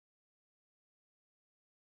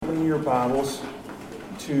open your Bibles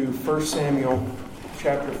to 1 Samuel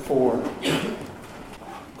chapter 4.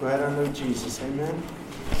 Glad I know Jesus. Amen.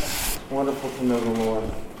 It's wonderful to know the Lord.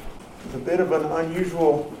 It's a bit of an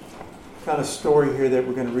unusual kind of story here that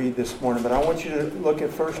we're going to read this morning, but I want you to look at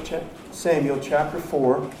 1 Samuel chapter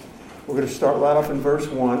 4. We're going to start right off in verse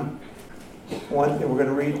 1, and we're going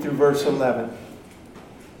to read through verse 11.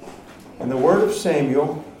 And the word of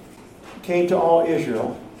Samuel came to all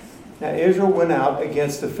Israel. Now Israel went out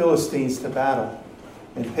against the Philistines to battle,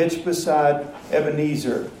 and pitched beside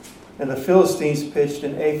Ebenezer, and the Philistines pitched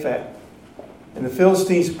in Aphek. And the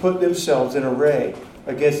Philistines put themselves in array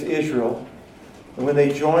against Israel. And when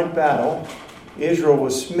they joined battle, Israel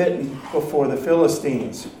was smitten before the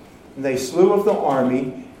Philistines. And they slew of the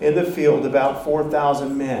army in the field about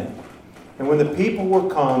 4,000 men. And when the people were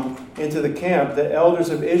come into the camp, the elders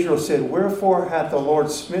of Israel said, Wherefore hath the Lord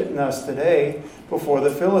smitten us today before the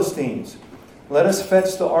Philistines? Let us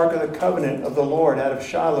fetch the ark of the covenant of the Lord out of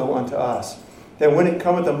Shiloh unto us, that when it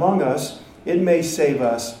cometh among us, it may save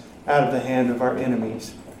us out of the hand of our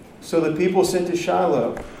enemies. So the people sent to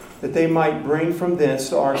Shiloh, that they might bring from thence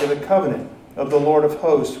the ark of the covenant of the Lord of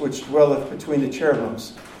hosts, which dwelleth between the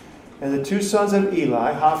cherubims. And the two sons of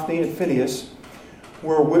Eli, Hophni and Phinehas,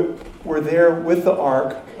 were there with the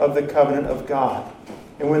ark of the covenant of God.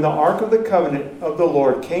 And when the ark of the covenant of the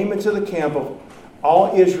Lord came into the camp of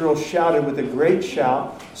all Israel, shouted with a great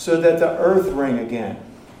shout, so that the earth rang again.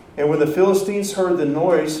 And when the Philistines heard the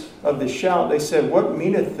noise of the shout, they said, What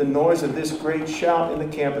meaneth the noise of this great shout in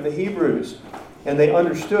the camp of the Hebrews? And they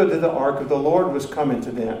understood that the ark of the Lord was come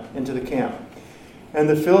into the camp. And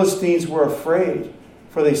the Philistines were afraid,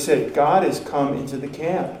 for they said, God is come into the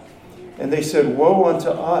camp. And they said, Woe unto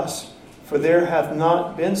us, for there hath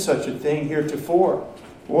not been such a thing heretofore.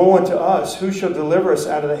 Woe unto us, who shall deliver us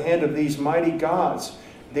out of the hand of these mighty gods?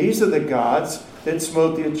 These are the gods that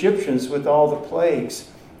smote the Egyptians with all the plagues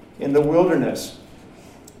in the wilderness.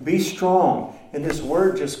 Be strong. And this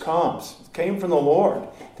word just comes. It came from the Lord.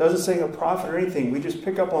 It doesn't say a prophet or anything. We just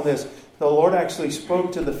pick up on this. The Lord actually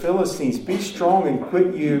spoke to the Philistines. Be strong and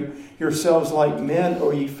quit you yourselves like men,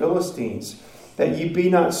 O ye Philistines, that ye be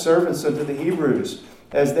not servants unto the Hebrews,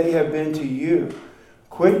 as they have been to you.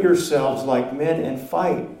 Quit yourselves like men and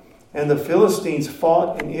fight. And the Philistines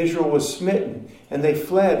fought, and Israel was smitten. And they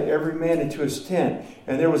fled, every man into his tent.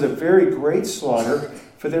 And there was a very great slaughter,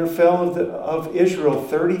 for there fell of Israel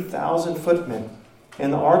 30,000 footmen.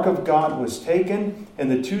 And the ark of God was taken, and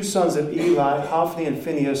the two sons of Eli, Hophni and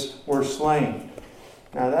Phinehas, were slain.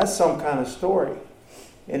 Now that's some kind of story.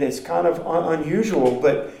 And it's kind of unusual,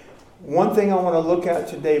 but one thing I want to look at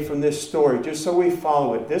today from this story, just so we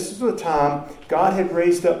follow it. This is the time God had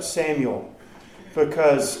raised up Samuel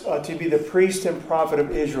because to be the priest and prophet of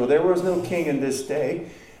Israel. There was no king in this day.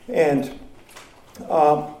 And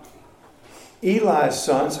Eli's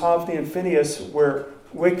sons, Hophni and Phinehas, were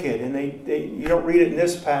wicked. And you don't read it in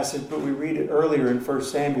this passage, but we read it earlier in 1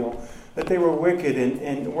 Samuel. That they were wicked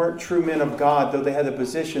and weren't true men of God, though they had the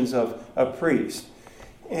positions of a priest.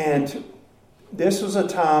 And this was a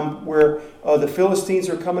time where the Philistines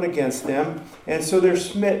are coming against them. And so they're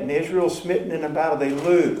smitten. Israel's smitten in a battle. They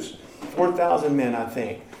lose. 4,000 men, I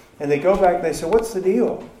think. And they go back and they say, what's the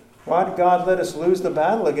deal? Why did God let us lose the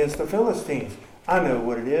battle against the Philistines? I know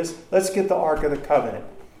what it is. Let's get the Ark of the Covenant.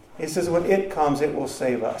 He says when it comes, it will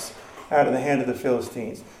save us out of the hand of the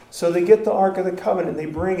Philistines. So they get the Ark of the Covenant and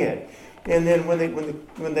they bring it. And then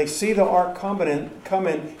when they see the ark coming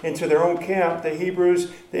into their own camp, the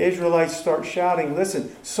Hebrews, the Israelites start shouting,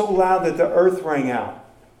 listen, so loud that the earth rang out.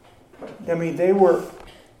 I mean, they were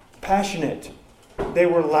passionate. They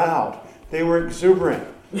were loud. They were exuberant.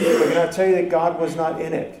 But can I tell you that God was not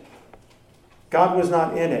in it? God was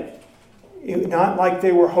not in it. Not like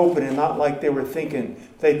they were hoping and not like they were thinking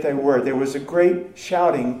that they were. There was a great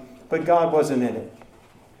shouting, but God wasn't in it.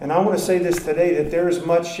 And I want to say this today, that there is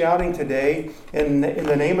much shouting today in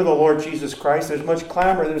the name of the Lord Jesus Christ. There's much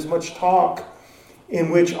clamor, there's much talk in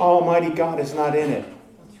which Almighty God is not in it.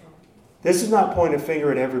 This is not pointing a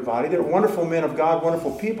finger at everybody. There are wonderful men of God,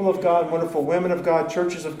 wonderful people of God, wonderful women of God,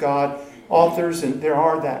 churches of God, authors, and there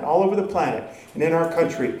are that all over the planet and in our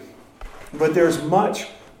country. But there's much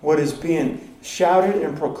what is being shouted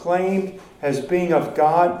and proclaimed as being of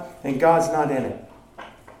God, and God's not in it.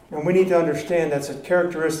 And we need to understand that's a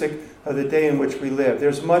characteristic of the day in which we live.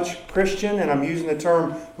 There's much Christian, and I'm using the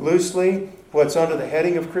term loosely, what's under the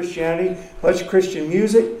heading of Christianity, much Christian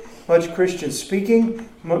music, much Christian speaking,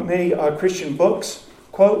 many Christian books,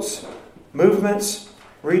 quotes, movements,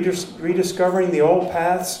 rediscovering the old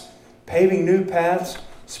paths, paving new paths,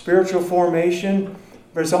 spiritual formation.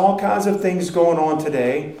 There's all kinds of things going on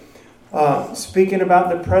today. speaking about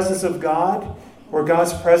the presence of God, where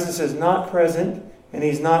God's presence is not present and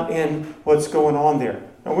He's not in what's going on there.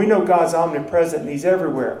 Now we know God's omnipresent and He's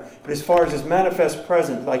everywhere. But as far as His manifest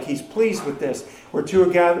presence, like He's pleased with this, where two or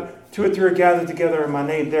three are gathered together in my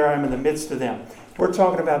name, there I am in the midst of them. We're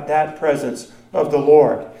talking about that presence of the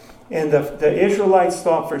Lord. And the Israelites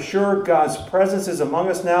thought for sure God's presence is among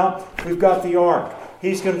us now. We've got the ark.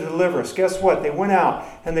 He's going to deliver us. Guess what? They went out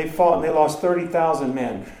and they fought and they lost 30,000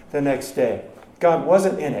 men the next day. God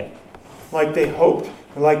wasn't in it like they hoped,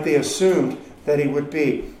 or like they assumed that He would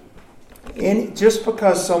be. Just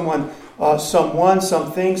because someone,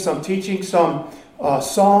 something, some teaching, some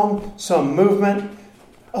song, some movement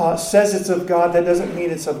says it's of God, that doesn't mean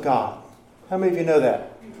it's of God. How many of you know that?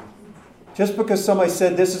 Just because somebody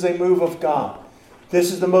said this is a move of God,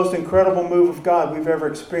 this is the most incredible move of God we've ever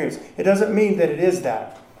experienced, it doesn't mean that it is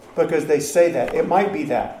that because they say that. It might be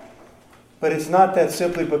that. But it's not that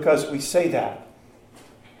simply because we say that.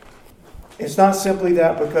 It's not simply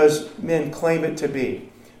that because men claim it to be.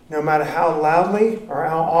 No matter how loudly or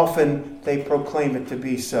how often they proclaim it to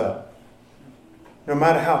be so. No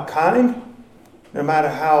matter how kind, no matter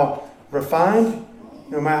how refined,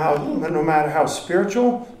 no matter how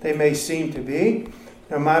spiritual they may seem to be,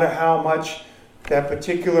 no matter how much that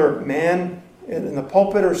particular man in the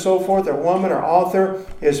pulpit or so forth, or woman or author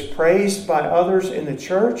is praised by others in the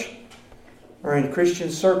church or in Christian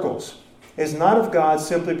circles, is not of God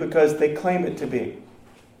simply because they claim it to be.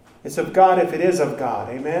 It's of God if it is of God.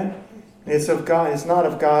 Amen? It's of God. It's not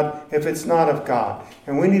of God if it's not of God.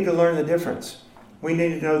 And we need to learn the difference. We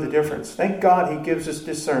need to know the difference. Thank God He gives us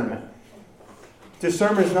discernment.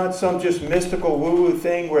 Discernment is not some just mystical woo-woo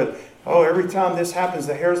thing where, every time this happens,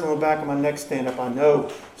 the hairs on the back of my neck stand up. I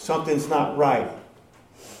know something's not right.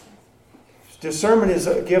 Discernment is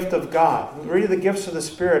a gift of God. Read the gifts of the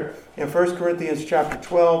Spirit in 1 Corinthians chapter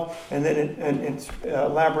 12, and then it's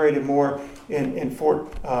elaborated more in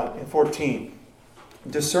 14.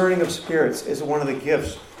 Discerning of spirits is one of the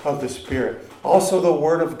gifts of the Spirit. Also the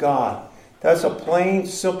Word of God. That's a plain,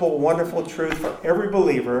 simple, wonderful truth for every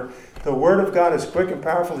believer. The Word of God is quick and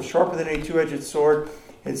powerful, is sharper than any two-edged sword.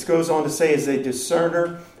 It goes on to say, is a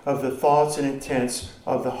discerner of the thoughts and intents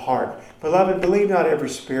of the heart. Beloved, believe not every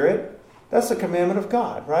spirit. That's the commandment of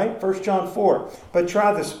God, right? 1 John 4. But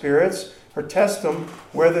try the spirits, or test them,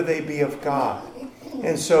 whether they be of God.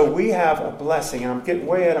 And so we have a blessing. I'm getting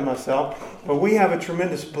way ahead of myself. But we have a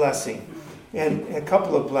tremendous blessing. And a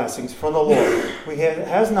couple of blessings from the Lord. He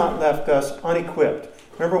has not left us unequipped.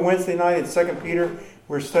 Remember Wednesday night in 2 Peter?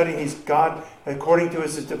 We're studying God, according to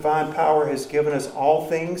His divine power, has given us all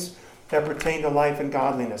things that pertain to life and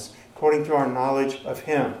godliness, according to our knowledge of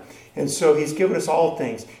Him. And so He's given us all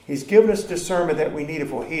things. He's given us discernment that we need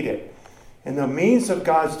if we'll heed it. And the means of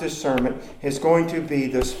God's discernment is going to be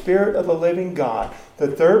the Spirit of the living God,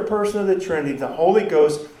 the third person of the Trinity, the Holy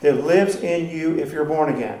Ghost that lives in you if you're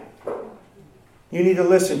born again. You need to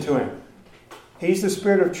listen to Him. He's the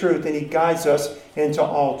Spirit of truth, and He guides us into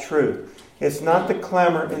all truth. It's not the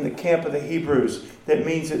clamor in the camp of the Hebrews that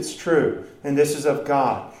means it's true, and this is of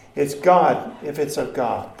God. It's God if it's of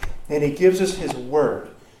God. And He gives us His Word,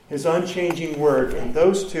 His unchanging Word. And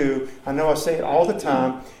those two, I know I say it all the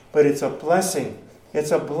time, but it's a blessing.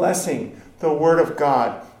 It's a blessing, the Word of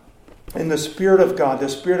God and the Spirit of God, the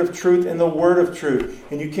Spirit of truth and the Word of truth.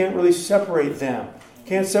 And you can't really separate them. You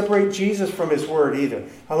can't separate Jesus from His Word either.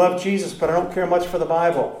 I love Jesus, but I don't care much for the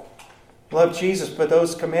Bible. I love Jesus, but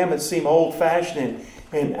those commandments seem old-fashioned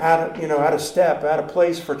and out of step, out of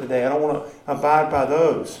place for today. I don't want to abide by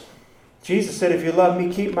those. Jesus said, if you love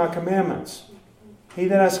me, keep my commandments. He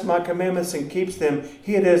that has my commandments and keeps them,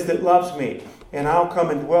 he it is that loves me. And I'll come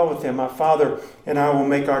and dwell with him. My Father and I will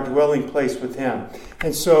make our dwelling place with him.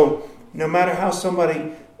 And so, no matter how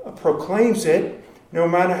somebody proclaims it, no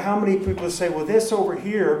matter how many people say, well, this over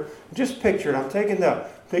here, just picture it. I'm taking the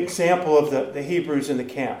example of the Hebrews in the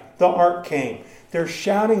camp. The ark came. They're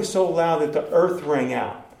shouting so loud that the earth rang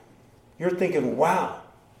out. You're thinking, wow,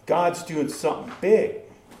 God's doing something big.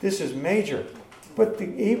 This is major. But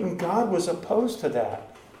even God was opposed to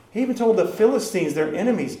that. He even told the Philistines, their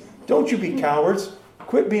enemies, don't you be cowards.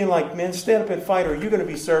 Quit being like men. Stand up and fight, or you're going to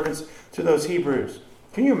be servants to those Hebrews.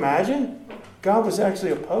 Can you imagine? God was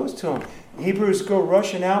actually opposed to them. The Hebrews go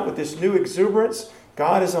rushing out with this new exuberance.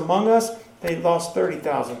 God is among us. They lost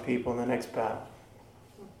 30,000 people in the next battle.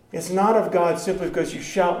 It's not of God simply because you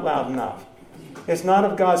shout loud enough. It's not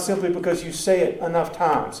of God simply because you say it enough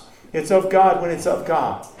times. It's of God when it's of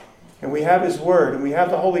God. And we have His Word, and we have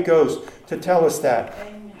the Holy Ghost to tell us that.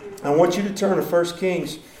 I want you to turn to 1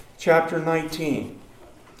 Kings chapter 19.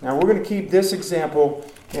 Now we're going to keep this example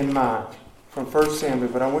in mind. from 1 Samuel,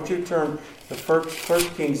 but I want you to turn to 1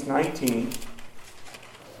 Kings 19.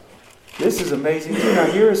 This is amazing too. Now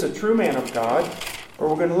here is a true man of God, or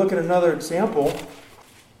we're going to look at another example.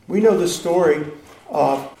 We know the story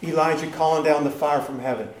of Elijah calling down the fire from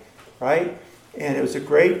heaven, right? And it was a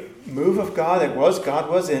great move of God. God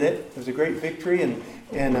was in it. It was a great victory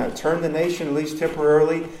and turned the nation, at least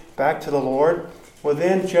temporarily, back to the Lord. Well,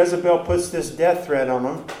 then Jezebel puts this death threat on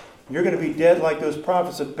him. You're going to be dead like those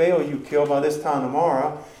prophets of Baal you killed by this time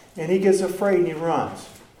tomorrow. And he gets afraid and he runs.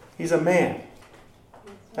 He's a man.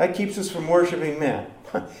 That keeps us from worshiping men.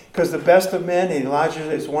 Because the best of men, Elijah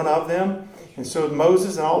is one of them. And so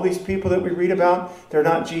Moses and all these people that we read about, they're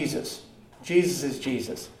not Jesus. Jesus is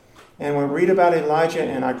Jesus. And we read about Elijah,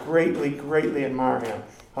 and I greatly, greatly admire him.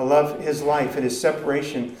 I love his life and his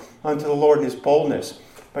separation unto the Lord and his boldness.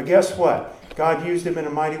 But guess what? God used him in a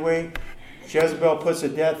mighty way. Jezebel puts a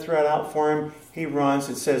death threat out for him. He runs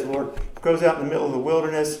and says, Lord, goes out in the middle of the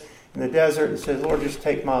wilderness, in the desert, and says, Lord, just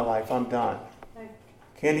take my life. I'm done.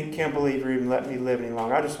 Can't believe you're even letting me live any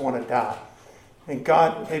longer. I just want to die. And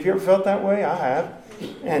God, have you ever felt that way? I have.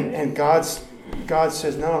 And God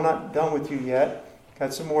says, no, I'm not done with you yet.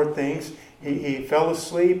 Got some more things. He fell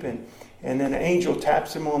asleep, and then an angel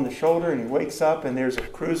taps him on the shoulder, and he wakes up, and there's a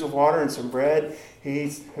cruse of water and some bread.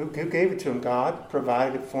 Who gave it to him? God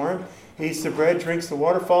provided it for him. He eats the bread, drinks the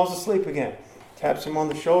water, falls asleep again. Taps him on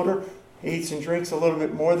the shoulder. He eats and drinks a little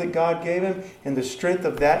bit more that God gave him. And the strength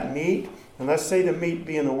of that meat, and let's say the meat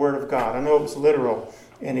being the Word of God. I know it was literal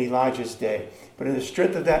in Elijah's day. But in the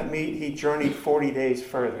strength of that meat, he journeyed 40 days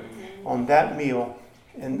further on that meal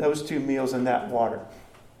and those 2 meals and that water.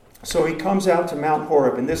 So he comes out to Mount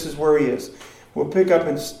Horeb, and this is where he is. We'll pick up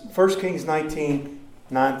in 1 Kings 19,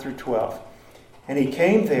 9 through 12. And he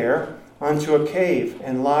came there unto a cave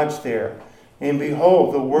and lodged there. And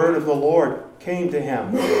behold, the word of the Lord came to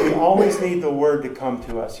him. We always need the word to come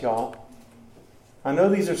to us, y'all. I know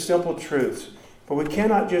these are simple truths, but we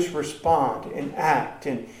cannot just respond and act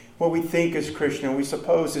and what we think is Christian and we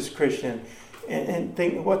suppose is Christian and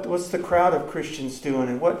think what's the crowd of Christians doing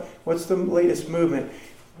and what's the latest movement.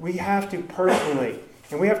 We have to personally,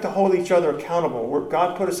 and we have to hold each other accountable.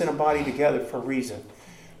 God put us in a body together for a reason.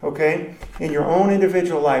 Okay? In your own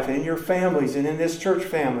individual life and in your families and in this church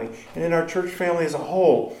family and in our church family as a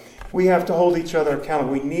whole, we have to hold each other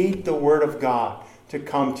accountable. We need the Word of God to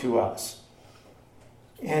come to us.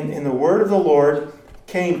 And the word of the Lord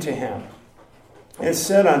came to him and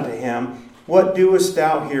said unto him, What doest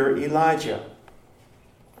thou here, Elijah?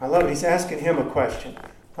 I love it. He's asking him a question.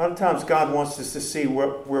 A lot of times God wants us to see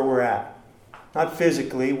where we're at. Not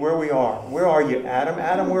physically, where we are. Where are you, Adam?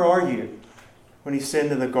 Adam, where are you? When he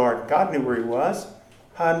sinned in the garden. God knew where he was.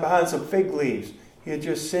 Hiding behind some fig leaves. He had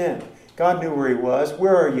just sinned. God knew where he was.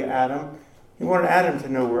 Where are you, Adam? He wanted Adam to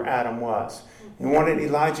know where Adam was. He wanted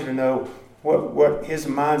Elijah to know what his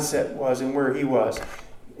mindset was and where he was.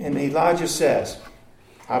 And Elijah says,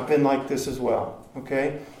 I've been like this as well.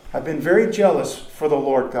 Okay? I've been very jealous for the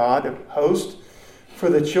Lord God of hosts, for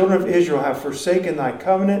the children of Israel have forsaken thy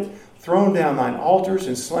covenant, thrown down thine altars,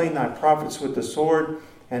 and slain thy prophets with the sword,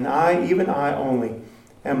 and I, even I only,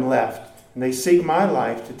 am left. And they seek my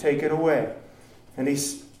life to take it away. And he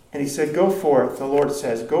said, Go forth, the Lord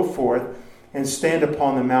says, Go forth, and stand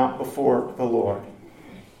upon the mount before the Lord.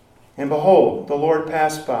 And behold, the Lord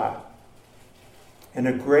passed by, and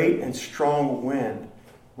a great and strong wind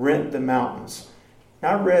rent the mountains.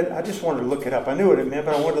 Now I just wanted to look it up. I knew what it meant,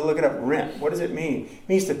 but I wanted to look it up. Rent. What does it mean? It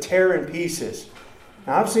means to tear in pieces.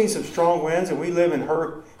 Now, I've seen some strong winds, and we live in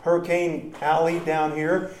Hurricane Alley down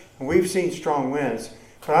here, and we've seen strong winds.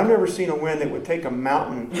 But I've never seen a wind that would take a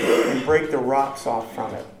mountain and break the rocks off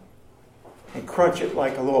from it and crunch it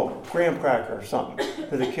like a little graham cracker or something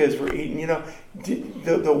that the kids were eating. You know,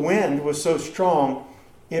 the wind was so strong,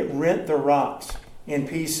 it rent the rocks in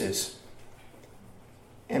pieces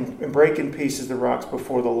and break in pieces the rocks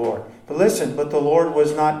before the Lord. But listen, but the Lord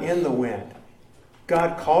was not in the wind.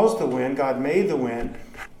 God caused the wind, God made the wind,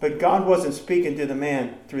 but God wasn't speaking to the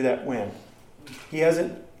man through that wind.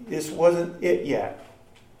 This wasn't it yet.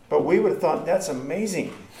 But we would have thought, that's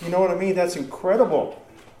amazing. You know what I mean? That's incredible.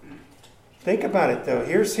 Think about it, though.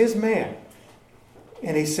 Here's his man.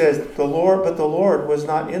 And he says, but the Lord was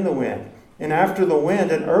not in the wind. And after the wind,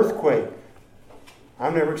 an earthquake.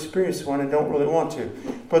 I've never experienced one and don't really want to.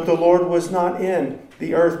 But the Lord was not in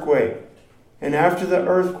the earthquake. And after the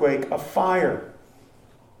earthquake, a fire.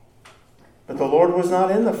 But the Lord was not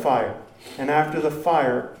in the fire. And after the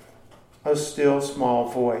fire, a still small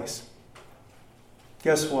voice.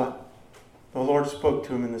 Guess what? The Lord spoke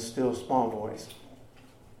to him in the still small voice.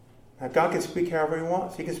 Now, God can speak however he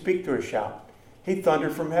wants. He can speak through a shout. He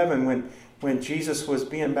thundered from heaven when when Jesus was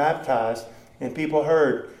being baptized and people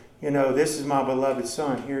heard, this is my beloved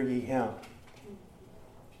Son, hear ye him.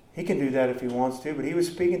 He can do that if he wants to, but he was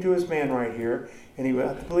speaking to his man right here, and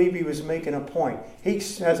I believe he was making a point. He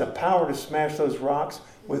has a power to smash those rocks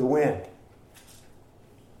with wind.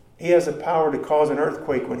 He has the power to cause an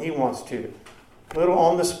earthquake when he wants to. A little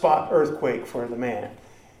on-the-spot earthquake for the man.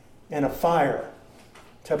 And a fire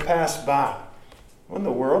to pass by. What in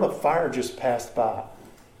the world? A fire just passed by.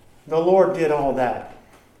 The Lord did all that.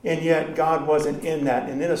 And yet God wasn't in that.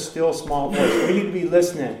 And in a still small voice. We need to be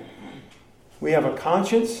listening. We have a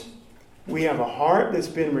conscience. We have a heart that's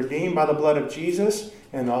been redeemed by the blood of Jesus.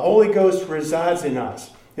 And the Holy Ghost resides in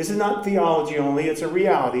us. This is not theology only. It's a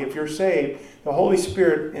reality. If you're saved, the Holy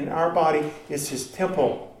Spirit in our body is His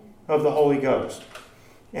temple of the Holy Ghost.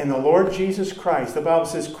 And the Lord Jesus Christ, the Bible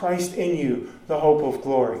says, Christ in you, the hope of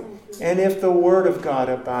glory. And if the Word of God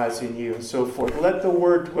abides in you and so forth, let the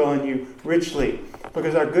Word dwell in you richly.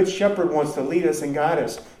 Because our Good Shepherd wants to lead us and guide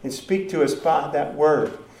us and speak to us by that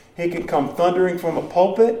Word. He can come thundering from a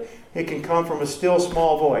pulpit. It can come from a still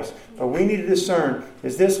small voice. But we need to discern,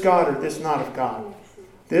 is this God or this not of God?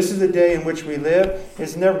 This is the day in which we live.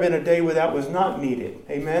 There's never been a day where that was not needed.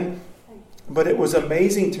 Amen? But it was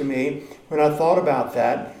amazing to me when I thought about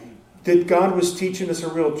that God was teaching us a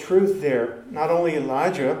real truth there. Not only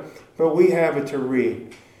Elijah, but we have it to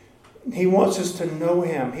read. He wants us to know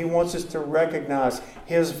Him. He wants us to recognize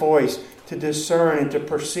His voice, to discern and to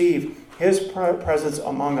perceive His presence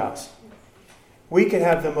among us. We could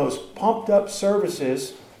have the most pumped up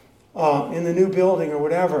services in the new building or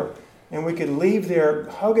whatever. And we could leave there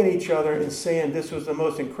hugging each other and saying this was the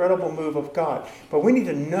most incredible move of God. But we need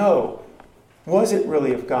to know, was it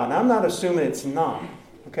really of God? And I'm not assuming it's not.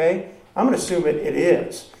 Okay? I'm going to assume it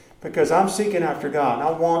is. Because I'm seeking after God and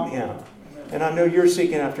I want Him. And I know you're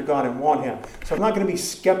seeking after God and want Him. So I'm not going to be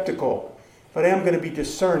skeptical. But I am going to be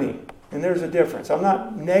discerning. And there's a difference. I'm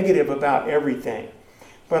not negative about everything.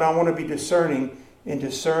 But I want to be discerning and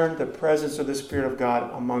discern the presence of the Spirit of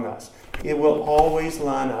God among us. It will always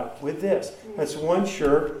line up with this. That's one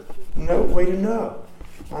sure way to know.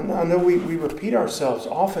 I know we repeat ourselves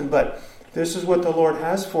often, but this is what the Lord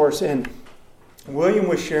has for us. And William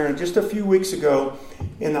was sharing just a few weeks ago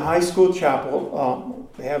in the high school chapel.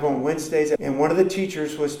 They have on Wednesdays. And one of the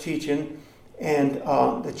teachers was teaching, and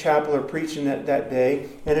the chaplain preaching that day.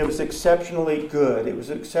 And it was exceptionally good. It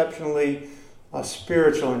was exceptionally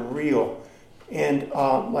spiritual and real. And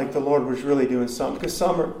like the Lord was really doing something. Because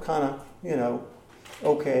some are kind of,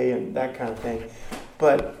 okay and that kind of thing.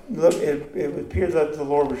 But look, it appears that the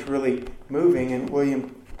Lord was really moving. And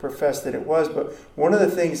William professed that it was. But one of the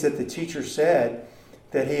things that the teacher said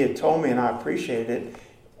that he had told me, and I appreciated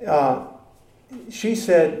it, she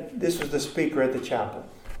said, this was the speaker at the chapel.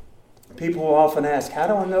 People will often ask, how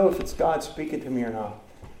do I know if it's God speaking to me or not?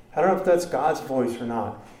 I don't know if that's God's voice or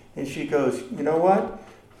not. And she goes, you know what?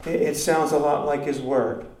 It sounds a lot like His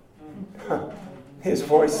Word. His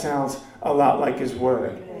voice sounds a lot like His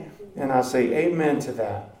Word. And I say amen to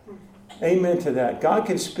that. Amen to that. God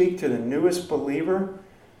can speak to the newest believer.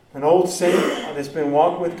 An old saint that's been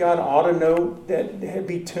walking with God ought to know that,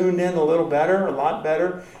 be tuned in a little better, a lot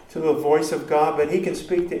better to the voice of God. But He can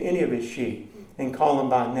speak to any of His sheep and call them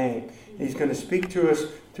by name. He's going to speak to us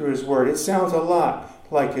through His Word. It sounds a lot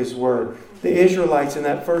like His Word. The Israelites, in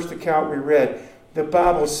that first account we read, the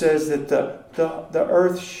Bible says that the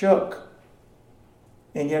earth shook,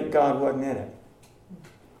 and yet God wasn't in it.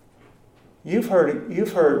 You've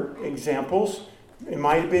heard examples. It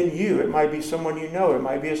might have been you. It might be someone you know. It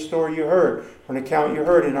might be a story you heard, or an account you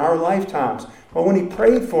heard in our lifetimes. But when he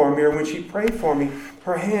prayed for me, or when she prayed for me,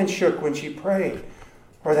 her hand shook when she prayed.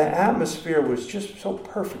 Or the atmosphere was just so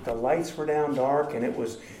perfect. The lights were down dark, and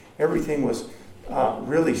everything was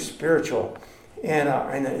really spiritual.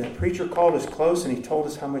 And the preacher called us close, and he told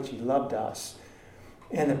us how much he loved us.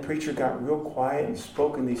 And the preacher got real quiet and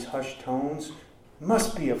spoke in these hushed tones.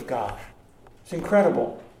 Must be of God. It's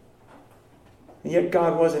incredible. And yet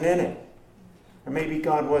God wasn't in it. Or maybe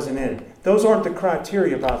God wasn't in it. Those aren't the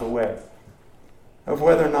criteria, by the way, of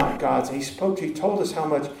whether or not God's. He told us how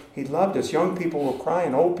much He loved us. Young people were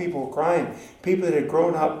crying. Old people were crying. People that had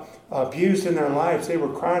grown up abused in their lives, they were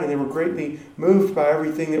crying, and they were greatly moved by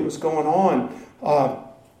everything that was going on.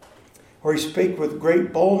 Or He spake with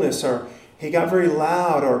great boldness, or He got very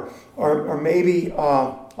loud, or maybe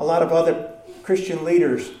a lot of other Christian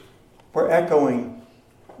leaders were echoing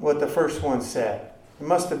what the first one said. It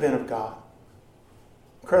must have been of God.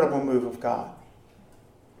 Incredible move of God.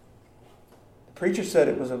 The preacher said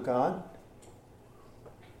it was of God.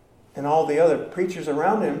 And all the other preachers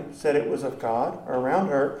around him said it was of God, or around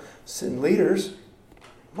her, and leaders.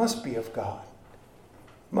 Must be of God.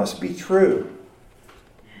 Must be true.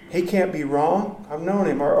 He can't be wrong. I've known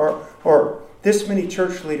him. Or this many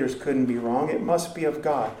church leaders couldn't be wrong. It must be of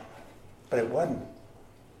God. But it wasn't.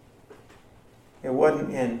 It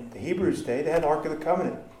wasn't in the Hebrews' day. They had the Ark of the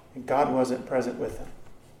Covenant. And God wasn't present with them.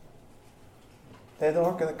 They had the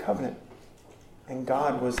Ark of the Covenant. And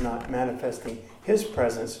God was not manifesting His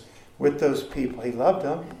presence with those people. He loved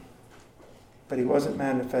them. But He wasn't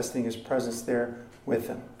manifesting His presence there with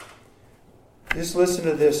them. Just listen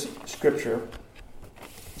to this scripture.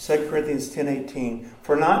 2 Corinthians 10:18.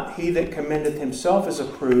 For not he that commendeth himself is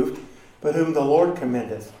approved, but whom the Lord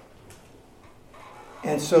commendeth.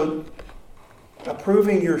 And so,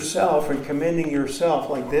 approving yourself and commending yourself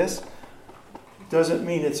like this doesn't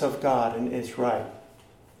mean it's of God and it's right.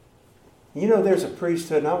 You know, there's a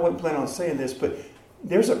priesthood, and I wasn't planning on saying this, but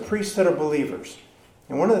there's a priesthood of believers.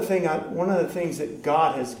 And one of the things that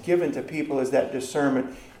God has given to people is that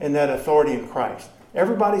discernment and that authority in Christ.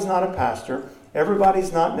 Everybody's not a pastor.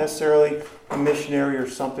 Everybody's not necessarily a missionary or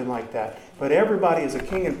something like that. But everybody is a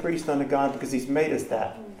king and priest unto God because He's made us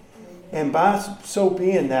that. And by so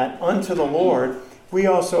being that unto the Lord, we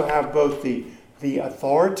also have both the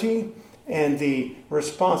authority and the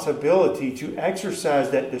responsibility to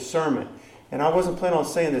exercise that discernment. And I wasn't planning on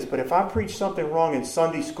saying this, but if I preach something wrong in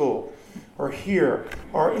Sunday school or here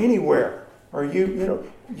or anywhere, or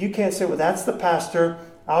you can't say, well, that's the pastor.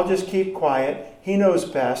 I'll just keep quiet. He knows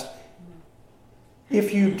best.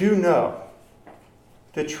 If you do know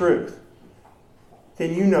the truth,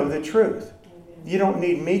 then you know the truth. You don't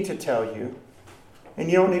need me to tell you. And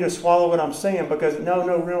you don't need to swallow what I'm saying because,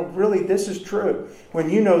 no, really, this is true. When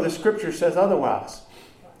you know the Scripture says otherwise.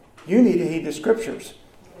 You need to heed the Scriptures.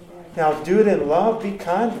 Now, do it in love. Be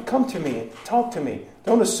kind. Come to me and talk to me.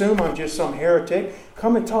 Don't assume I'm just some heretic.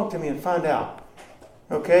 Come and talk to me and find out.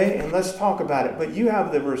 Okay? And let's talk about it. But you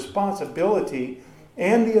have the responsibility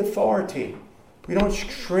and the authority. We don't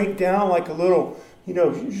shrink down like a little,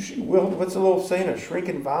 what's the little saying? A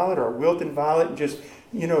shrinking violet or a wilting violet and just,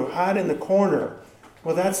 hide in the corner.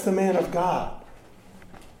 Well, that's the man of God.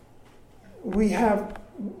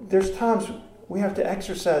 There's times we have to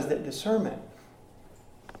exercise that discernment.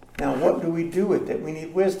 Now, what do we do with it? We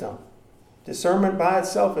need wisdom. Discernment by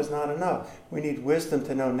itself is not enough. We need wisdom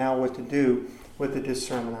to know now what to do with the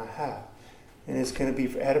discernment I have. And it's going to be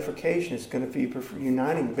for edification. It's going to be for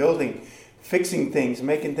uniting, building, fixing things,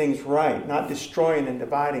 making things right, not destroying and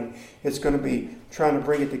dividing. It's going to be trying to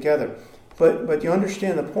bring it together. But you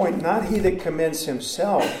understand the point. Not he that commends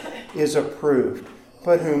himself is approved,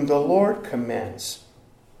 but whom the Lord commends.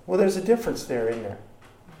 Well, there's a difference there, isn't there?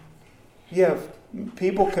 You have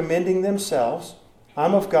people commending themselves.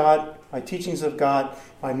 I'm of God, my teachings of God,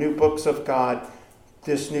 my new books of God,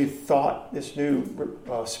 this new thought, this new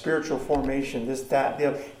spiritual formation, that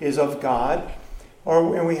is of God.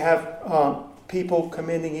 And we have people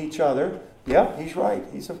commending each other. Yeah, he's right.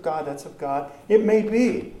 He's of God. That's of God. It may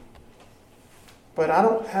be. But I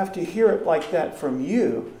don't have to hear it like that from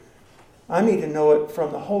you. I need to know it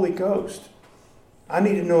from the Holy Ghost. I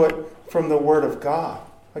need to know it from the Word of God.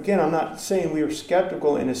 Again, I'm not saying we are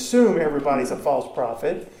skeptical and assume everybody's a false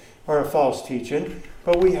prophet or a false teaching,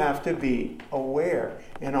 but we have to be aware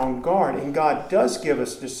and on guard. And God does give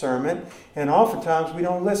us discernment, and oftentimes we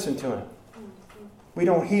don't listen to Him. We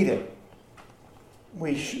don't heed it.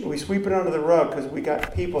 We sweep it under the rug because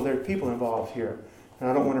there are people involved here. And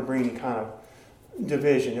I don't want to bring any kind of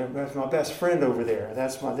division. That's my best friend over there.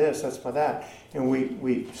 That's my this, that's my that. And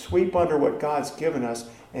we sweep under what God's given us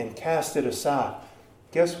and cast it aside.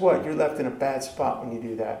 Guess what? You're left in a bad spot when you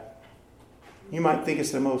do that. You might think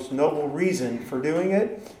it's the most noble reason for doing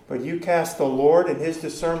it, but you cast the Lord and His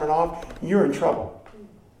discernment off, you're in trouble.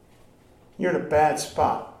 You're in a bad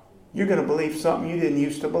spot. You're going to believe something you didn't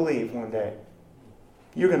used to believe one day.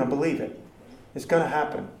 You're going to believe it. It's going to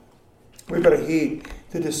happen. We've got to heed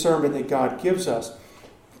the discernment that God gives us.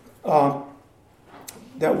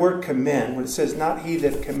 That word commend, when it says, not he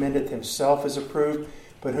that commendeth himself is approved,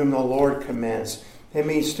 but whom the Lord commends. It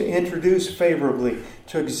means to introduce favorably,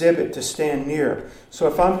 to exhibit, to stand near. So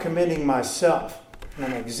if I'm commending myself, and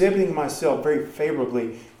I'm exhibiting myself very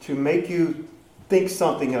favorably to make you think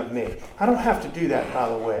something of me. I don't have to do that, by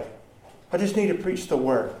the way. I just need to preach the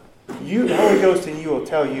Word. The Holy Ghost in you will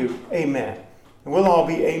tell you, amen. And we'll all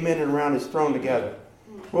be amen around His throne together.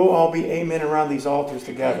 We'll all be amen around these altars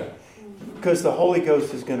together. Because the Holy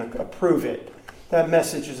Ghost is going to approve it. That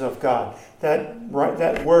message is of God. That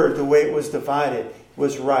word, the way it was divided,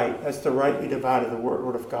 was right. That's the rightly divided the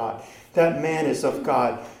word of God. That man is of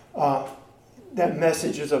God. That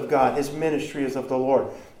message is of God. His ministry is of the Lord.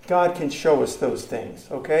 God can show us those things,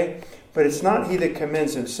 okay? But it's not he that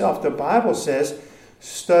commends himself. The Bible says,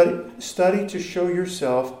 study to show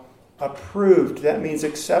yourself approved. That means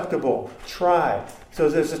acceptable. Try. So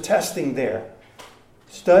there's a testing there.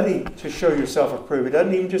 Study to show yourself approved. It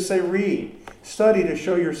doesn't even just say read. Study to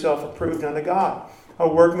show yourself approved unto God. A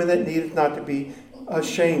workman that needeth not to be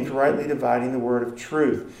ashamed, rightly dividing the word of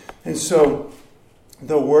truth. And so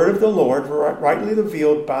the word of the Lord, rightly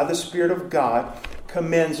revealed by the Spirit of God,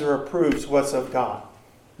 commends or approves what's of God.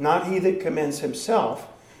 Not he that commends himself,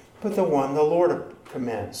 but the one the Lord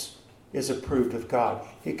commends is approved of God.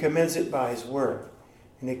 He commends it by his word.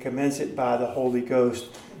 And he commends it by the Holy Ghost,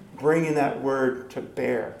 bringing that word to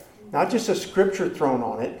bear. Not just a scripture thrown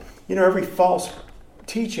on it. You know, every false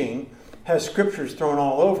teaching has scriptures thrown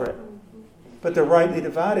all over it. But the rightly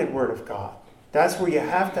divided word of God, that's where you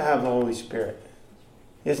have to have the Holy Spirit.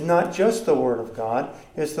 It's not just the word of God.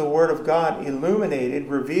 It's the word of God illuminated,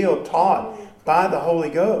 revealed, taught by the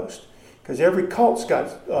Holy Ghost. Because every cult's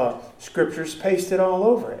got scriptures pasted all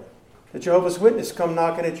over it. The Jehovah's Witness come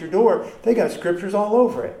knocking at your door, they got scriptures all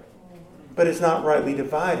over it. But it's not rightly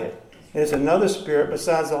divided. There's another spirit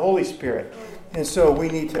besides the Holy Spirit. And so we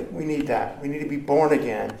need that. We need to be born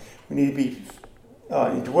again. We need to be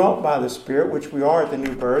indwelt by the Spirit, which we are at the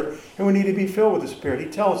new birth. And we need to be filled with the Spirit. He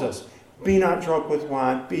tells us, be not drunk with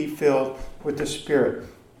wine, be filled with the Spirit.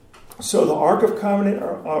 So the Ark of Covenant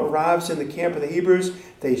arrives in the camp of the Hebrews.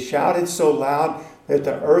 They shouted so loud that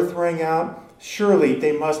the earth rang out. Surely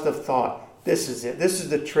they must have thought, this is it. This is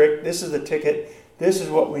the trick. This is the ticket. This is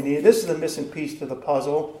what we need. This is the missing piece to the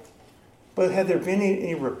puzzle. But had there been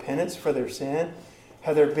any repentance for their sin?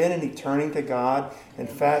 Had there been any turning to God and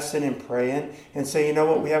fasting and praying and saying, you know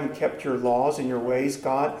what, we haven't kept your laws and your ways,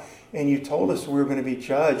 God, and you told us we were going to be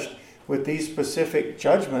judged with these specific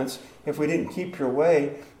judgments if we didn't keep your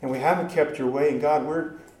way, and we haven't kept your way, and God,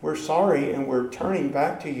 we're sorry, and we're turning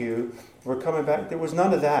back to you. We're coming back. There was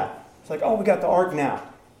none of that. It's like, oh, we got the ark now.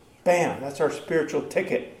 Bam, that's our spiritual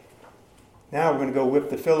ticket. Now we're going to go whip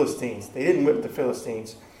the Philistines. They didn't whip the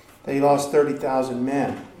Philistines. They lost 30,000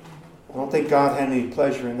 men. I don't think God had any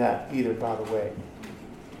pleasure in that either, by the way.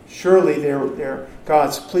 Surely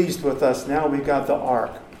God's pleased with us. Now we've got the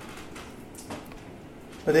ark.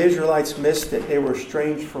 But the Israelites missed it. They were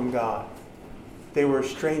estranged from God. They were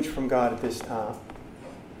estranged from God at this time.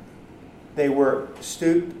 They were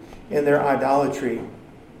stooped in their idolatry.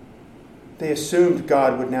 They assumed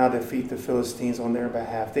God would now defeat the Philistines on their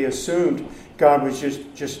behalf. They assumed God would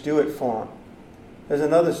just do it for them. There's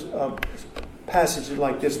another passage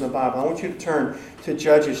like this in the Bible. I want you to turn to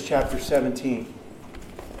Judges chapter 17.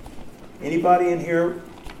 Anybody in here,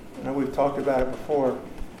 I know we've talked about it before,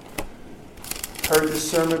 heard this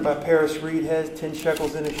sermon by Paris Reed, has 10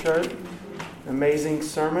 shekels in his shirt? Amazing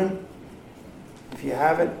sermon. If you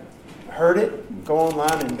haven't heard it, go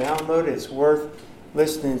online and download it. It's worth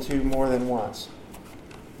listening to more than once.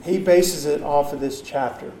 He bases it off of this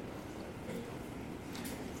chapter.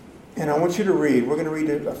 And I want you to read. We're going to read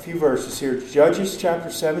a few verses here. Judges chapter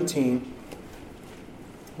 17.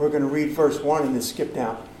 We're going to read verse 1 and then skip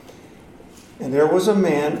down. And there was a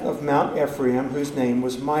man of Mount Ephraim whose name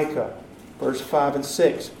was Micah. Verse 5 and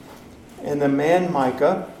 6. And the man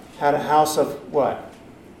Micah had a house of what?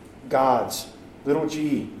 Gods. Little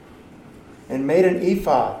g. And made an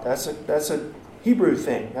ephod. That's a Hebrew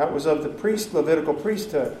thing. That was of the Levitical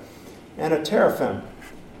priesthood. And a teraphim.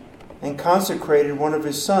 And consecrated one of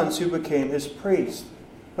his sons who became his priest.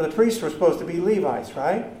 Well, the priests were supposed to be Levites,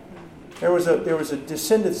 right? There was a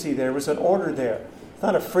descendancy there. There was an order there. It's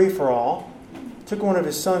not a free-for-all. Took one of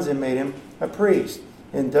his sons and made him a priest.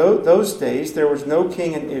 In those days there was no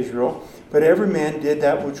king in Israel, but every man did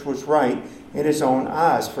that which was right in his own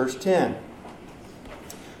eyes. Verse 10.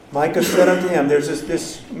 Micah said unto him, there's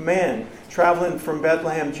this man traveling from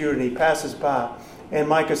Bethlehem, Judah, and he passes by. And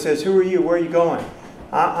Micah says, who are you? Where are you going?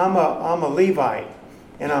 I'm a Levite,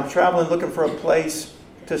 and I'm traveling looking for a place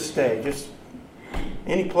to stay. Just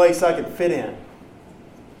any place I can fit in.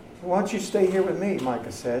 Why don't you stay here with me,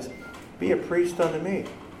 Micah says. Be a priest unto me.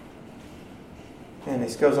 And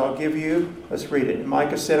he goes, I'll give you, let's read it. And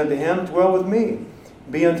Micah said unto him, dwell with me.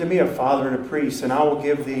 Be unto me a father and a priest, and I will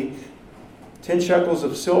give thee 10 shekels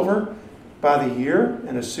of silver by the year,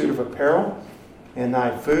 and a suit of apparel, and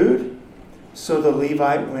thy food. So the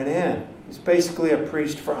Levite went in. He's basically a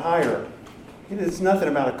priest for hire. There's nothing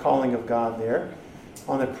about a calling of God there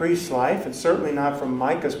on the priest's life, and certainly not from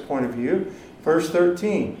Micah's point of view. Verse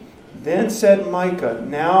 13. Then said Micah,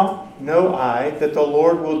 now know I that the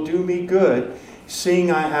Lord will do me good,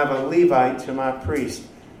 seeing I have a Levite to my priest.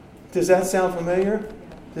 Does that sound familiar?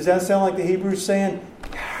 Does that sound like the Hebrews saying,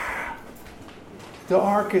 the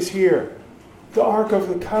ark is here. The Ark of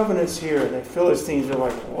the Covenant's here. The Philistines are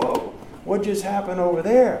like, whoa, what just happened over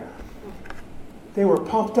there? They were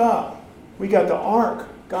pumped up. We got the Ark.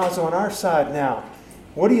 God's on our side now.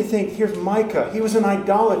 What do you think? Here's Micah. He was an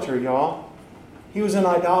idolater, y'all. He was an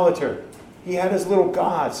idolater. He had his little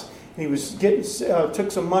gods. He was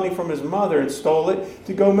took some money from his mother and stole it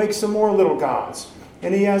to go make some more little gods.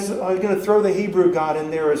 And he has going to throw the Hebrew God in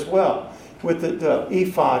there as well, with the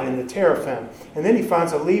ephod and the teraphim. And then he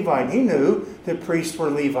finds a Levite. He knew that priests were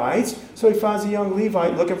Levites, so he finds a young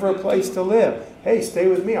Levite looking for a place to live. Hey, stay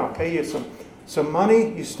with me. I'll pay you some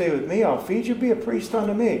money. You stay with me. I'll feed you. Be a priest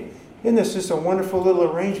unto me. Isn't this just a wonderful little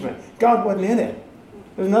arrangement? God wasn't in it.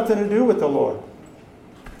 There was nothing to do with the Lord.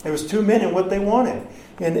 There was two men and what they wanted.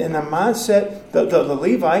 And the mindset, the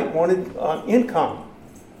Levite wanted income.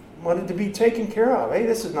 Wanted to be taken care of. Hey,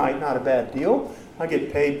 this is not a bad deal. I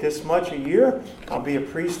get paid this much a year. I'll be a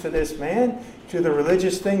priest to this man. Do the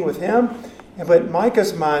religious thing with him. But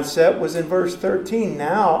Micah's mindset was in verse 13.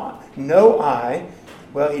 Now know I,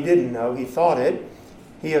 well, he didn't know. He thought it.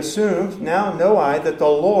 He assumed, now know I that the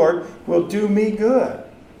Lord will do me good.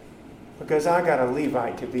 Because I got a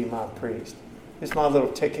Levite to be my priest. It's my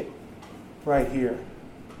little ticket right here.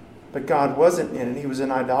 But God wasn't in it. He was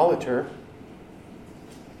an idolater.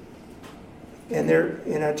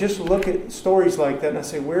 And I just look at stories like that and I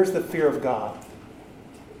say, where's the fear of God?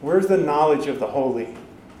 Where's the knowledge of the holy?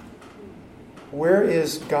 Where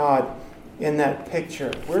is God in that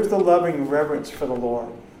picture? Where's the loving reverence for the Lord?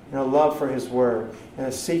 And a love for His Word. And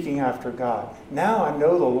a seeking after God. Now I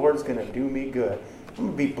know the Lord's going to do me good. I'm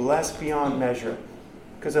going to be blessed beyond measure.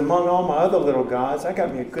 Because among all my other little gods, I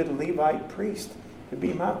got me a good Levite priest to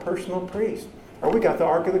be my personal priest. Or we got the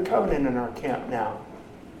Ark of the Covenant in our camp now.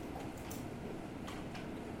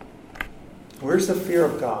 Where's the fear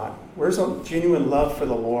of God? Where's a genuine love for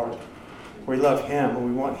the Lord? We love Him and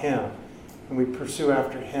we want Him. And we pursue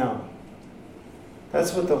after Him.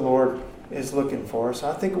 That's what the Lord is looking for. So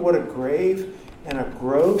I think what a grave and a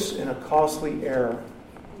gross and a costly error.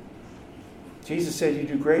 Jesus said, you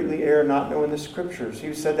do greatly err not knowing the Scriptures.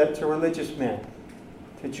 He said that to religious men,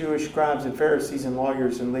 to Jewish scribes and Pharisees and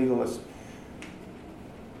lawyers and legalists.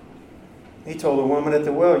 He told the woman at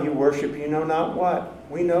the well, you worship you know not what.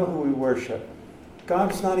 We know who we worship.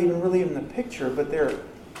 God's not even really in the picture, but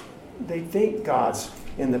they think God's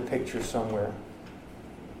in the picture somewhere.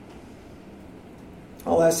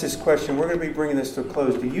 I'll ask this question. We're going to be bringing this to a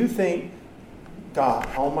close. Do you think God,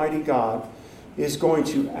 Almighty God, is going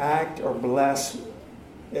to act or bless,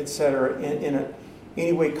 etc., in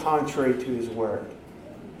any way contrary to His Word?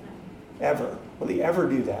 Ever. Will He ever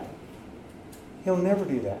do that? He'll never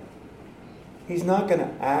do that. He's not going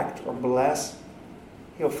to act or bless.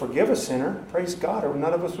 He'll forgive a sinner, praise God, or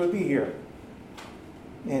none of us would be here.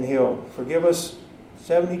 And He'll forgive us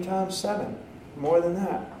 70 times 7, more than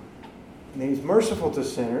that. And He's merciful to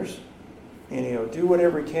sinners, and He'll do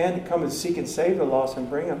whatever He can to come and seek and save the lost and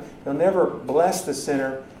bring them. He'll never bless the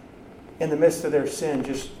sinner in the midst of their sin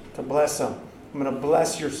just to bless them. I'm going to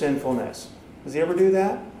bless your sinfulness. Does He ever do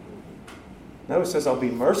that? No, it says, I'll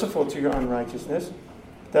be merciful to your unrighteousness.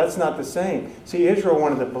 That's not the same. See, Israel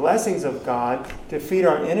wanted the blessings of God to feed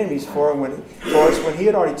our enemies for us when He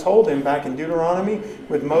had already told them back in Deuteronomy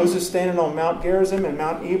with Moses standing on Mount Gerizim and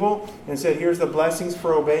Mount Ebal and said, here's the blessings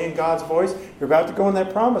for obeying God's voice. You're about to go in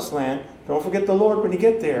that promised land. Don't forget the Lord when you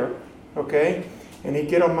get there. Okay? And He'd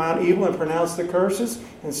get on Mount Ebal and pronounce the curses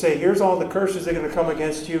and say, here's all the curses that are going to come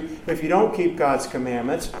against you if you don't keep God's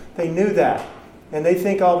commandments. They knew that. And they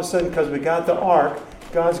think all of a sudden, because we got the ark,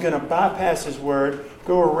 God's going to bypass His Word,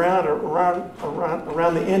 go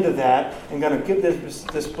around the end of that, and going to give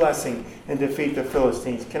this blessing and defeat the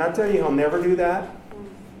Philistines. Can I tell you, He'll never do that?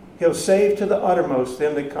 He'll save to the uttermost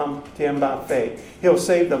them that come to Him by faith. He'll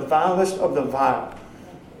save the vilest of the vile.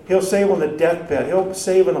 He'll save on the deathbed. He'll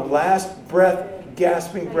save in the last breath,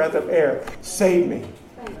 gasping breath of air. Save me.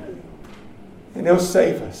 And He'll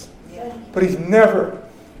save us. But He's never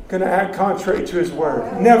going to act contrary to His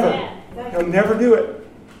Word. Never. He'll never do it.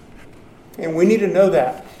 And we need to know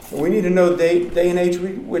that. We need to know the day and age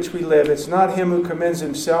which we live. It's not him who commends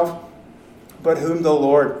himself, but whom the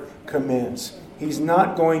Lord commends. He's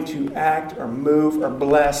not going to act or move or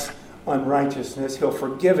bless unrighteousness. He'll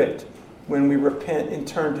forgive it when we repent and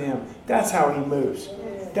turn to Him. That's how He moves.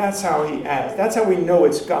 That's how He acts. That's how we know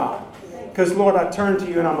it's God. Because, Lord, I turn to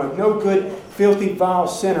You and I'm a no good, filthy, vile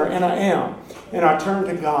sinner, and I am. And I turn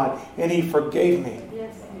to God and He forgave me.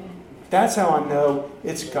 That's how I know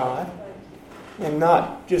it's God. And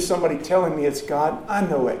not just somebody telling me it's God. I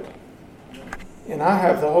know it. And I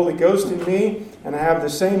have the Holy Ghost in me, and I have the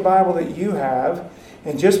same Bible that you have.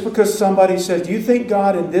 And just because somebody says, do you think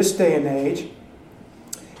God in this day and age,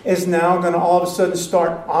 is now going to all of a sudden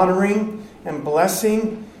start honoring and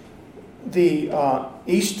blessing the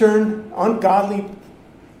Eastern, ungodly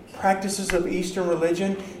practices of Eastern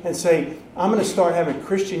religion and say, I'm going to start having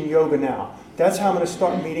Christian yoga now. That's how I'm going to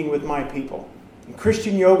start meeting with my people. And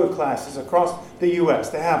Christian yoga classes across the U.S.,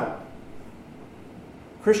 they have them.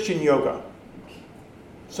 Christian yoga.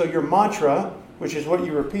 So your mantra, which is what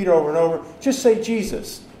you repeat over and over, just say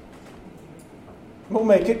Jesus. We'll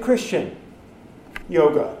make it Christian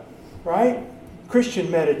yoga, right?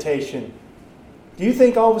 Christian meditation. Do you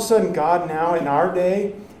think all of a sudden God now in our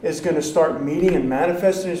day is going to start meeting and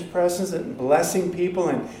manifesting His presence and blessing people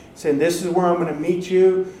and saying, this is where I'm going to meet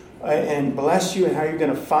you and bless you, and how you're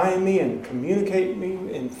going to find me and communicate with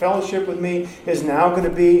me and fellowship with me is now going to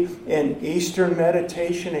be in Eastern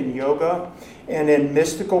meditation and yoga and in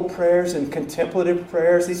mystical prayers and contemplative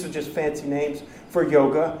prayers. These are just fancy names for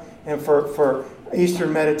yoga and for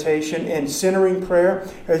Eastern meditation and centering prayer.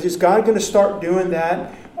 Is God going to start doing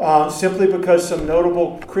that simply because some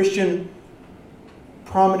notable Christian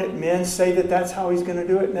prominent men say that that's how He's going to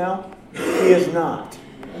do it now? He is not.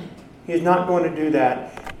 He is not going to do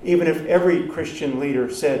that. Even if every Christian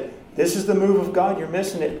leader said, this is the move of God, you're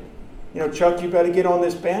missing it. You know, Chuck, you got to get on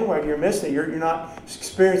this bandwagon. You're missing it. You're not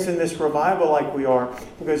experiencing this revival like we are,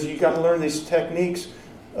 because you got to learn these techniques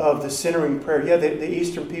of the centering prayer. Yeah, the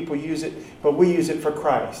Eastern people use it, but we use it for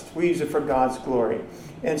Christ. We use it for God's glory.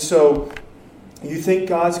 And so you think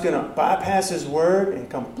God's going to bypass His word and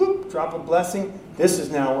come, bloop, drop a blessing? This is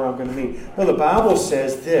now where I'm going to meet. No, the Bible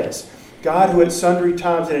says this. God, who at sundry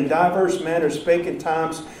times and in diverse manners spake in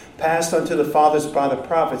times past unto the fathers by the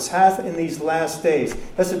prophets, hath in these last days,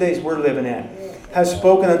 that's the days we're living in, has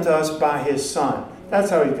spoken unto us by His Son.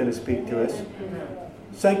 That's how He's going to speak to us.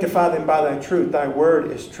 Sanctify them by Thy truth. Thy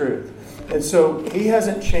word is truth. And so He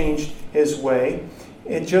hasn't changed His way.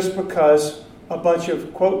 And just because a bunch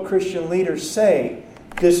of, quote, Christian leaders say,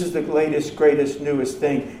 this is the latest, greatest, newest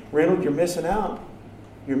thing, Reynolds, you're missing out.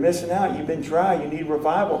 You're missing out. You've been dry. You need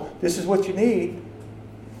revival. This is what you need.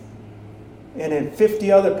 And then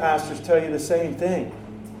 50 other pastors tell you the same thing.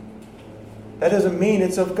 That doesn't mean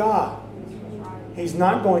it's of God. He's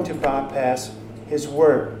not going to bypass His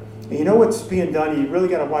word. And you know what's being done? You really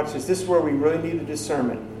got to watch this. This is where we really need the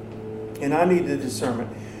discernment. And I need the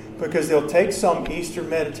discernment. Because they'll take some Eastern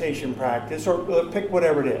meditation practice, or pick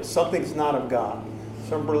whatever it is. Something's not of God.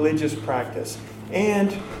 Some religious practice.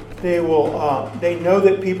 And they will. They know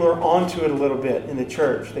that people are onto it a little bit in the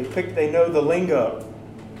church. They know the lingo.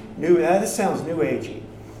 That sounds new agey.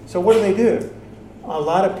 So what do? A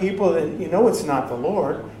lot of people, and you know it's not the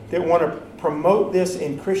Lord, that want to promote this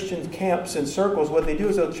in Christian camps and circles. What they do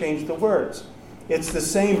is they'll change the words. It's the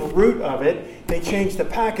same root of it. They change the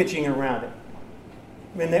packaging around it.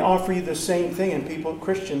 And they offer you the same thing, and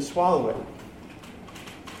Christians swallow it.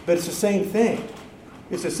 But it's the same thing.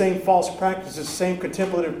 It's the same false practice. It's the same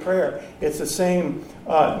contemplative prayer. It's the same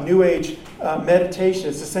New Age meditation.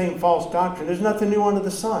 It's the same false doctrine. There's nothing new under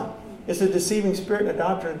the sun. It's a deceiving spirit and a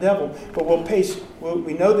doctrine of the devil. But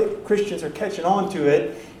we know that Christians are catching on to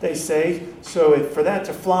it, they say. So for that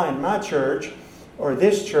to fly in my church or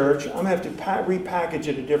this church, I'm going to have to repackage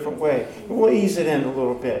it a different way. And we'll ease it in a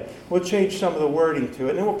little bit. We'll change some of the wording to it.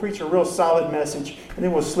 And then we'll preach a real solid message. And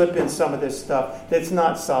then we'll slip in some of this stuff that's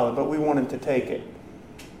not solid, but we want them to take it.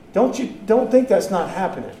 Don't think that's not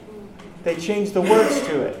happening. They changed the words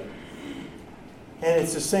to it. And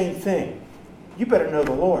it's the same thing. You better know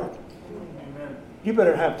the Lord. Amen. You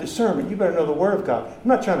better have discernment. You better know the Word of God. I'm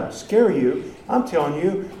not trying to scare you. I'm telling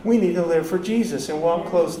you, we need to live for Jesus and walk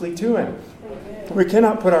closely to Him. Amen. We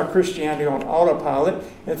cannot put our Christianity on autopilot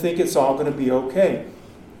and think it's all going to be okay.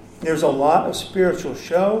 There's a lot of spiritual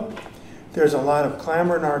show. There's a lot of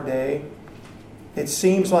clamor in our day. It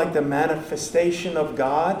seems like the manifestation of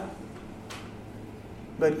God,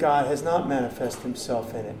 but God has not manifested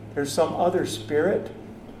Himself in it. There's some other spirit.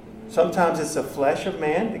 Sometimes it's the flesh of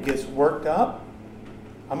man that gets worked up.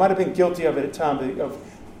 I might have been guilty of it at times, of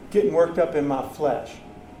getting worked up in my flesh.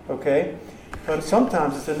 Okay? But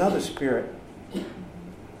sometimes it's another spirit.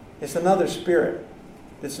 It's another spirit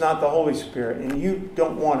that's not the Holy Spirit. And you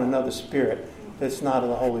don't want another spirit that's not of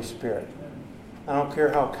the Holy Spirit. I don't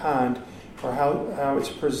care how kind or how it's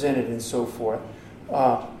presented and so forth.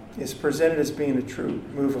 It's presented as being a true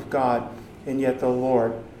move of God, and yet the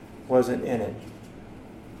Lord wasn't in it.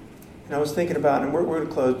 And I was thinking about, and we're going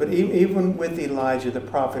to close, but even with Elijah, the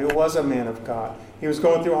prophet, who was a man of God, he was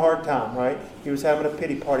going through a hard time, right? He was having a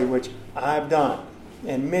pity party, which I've done,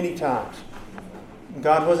 and many times.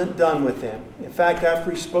 God wasn't done with them. In fact,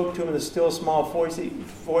 after he spoke to him in a still small voice,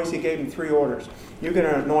 he gave him 3 orders. You're going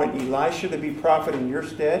to anoint Elisha to be prophet in your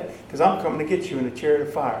stead, because I'm coming to get you in a chariot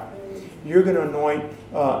of fire. You're going to anoint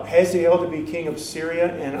Hazael to be king of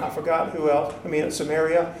Syria, and I forgot who else.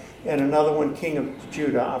 Samaria, and another one king of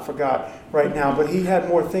Judah. I forgot right now. But he had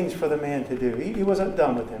more things for the man to do. He wasn't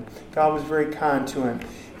done with him. God was very kind to him.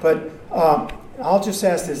 But I'll just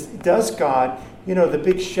ask this. Does God, the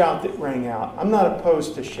big shout that rang out. I'm not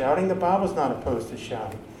opposed to shouting. The Bible's not opposed to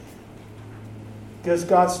shouting. Does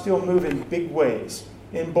God still move in big ways,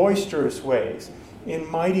 in boisterous ways, in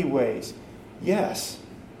mighty ways? Yes,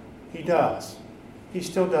 he does. He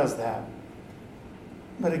still does that.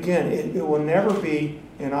 But again, it will never be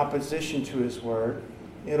in opposition to his word.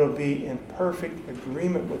 It'll be in perfect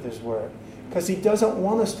agreement with his word. Because he doesn't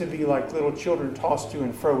want us to be like little children tossed to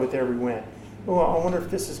and fro with every wind. Oh, I wonder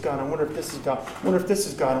if this is God. I wonder if this is God. I wonder if this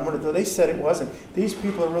is God. I wonder if they said it wasn't. These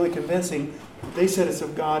people are really convincing. They said it's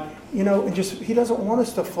of God. And he doesn't want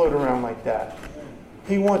us to float around like that.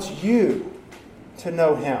 He wants you to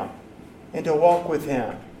know him and to walk with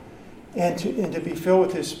him and to be filled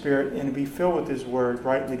with his Spirit and to be filled with his word,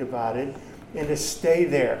 rightly divided, and to stay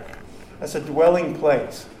there. That's a dwelling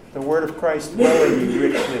place. The word of Christ dwelling in you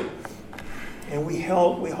richly. And we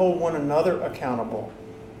hold one another accountable.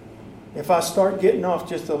 If I start getting off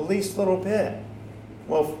just the least little bit,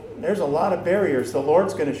 well, there's a lot of barriers. The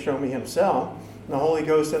Lord's going to show me himself, the Holy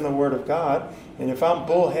Ghost and the Word of God. And if I'm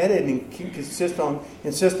bullheaded and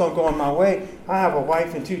insist on going my way, I have a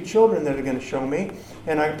wife and 2 children that are going to show me.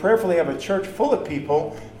 And I prayerfully have a church full of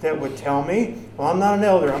people that would tell me, well, I'm not an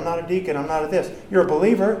elder, I'm not a deacon, I'm not a this. You're a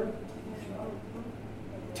believer.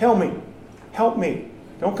 Tell me. Help me.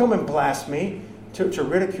 Don't come and blast me to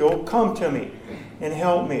ridicule. Come to me and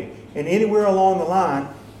help me. And anywhere along the line,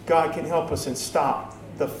 God can help us and stop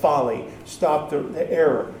the folly, stop the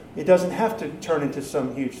error. It doesn't have to turn into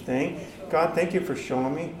some huge thing. God, thank you for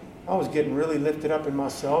showing me. I was getting really lifted up in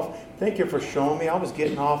myself. Thank you for showing me. I was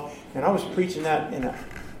getting off, and I was preaching that in an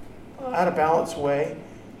out of balance way.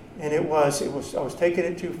 And I was taking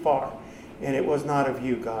it too far. And it was not of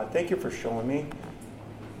you, God. Thank you for showing me.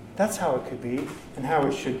 That's how it could be and how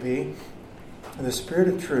it should be. The Spirit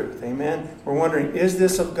of truth. Amen. We're wondering, is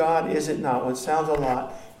this of God? Is it not? Well, it sounds a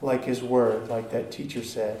lot like his word, like that teacher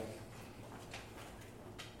said.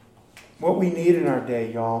 What we need in our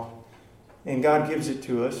day, y'all, and God gives it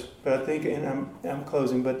to us, but I think, and I'm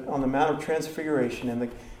closing, but on the Mount of Transfiguration and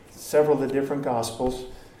several of the different Gospels,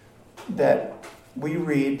 that we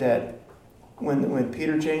read that when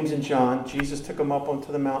Peter, James, and John, Jesus took them up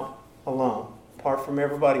onto the mount alone, apart from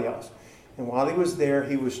everybody else. And while he was there,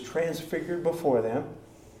 he was transfigured before them.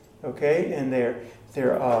 Okay? And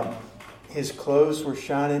his clothes were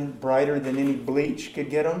shining brighter than any bleach could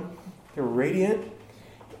get them. They were radiant.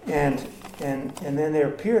 And then there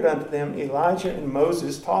appeared unto them Elijah and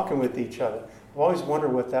Moses talking with each other. I've always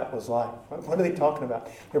wondered what that was like. What are they talking about?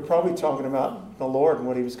 They're probably talking about the Lord and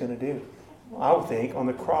what he was going to do. I would think on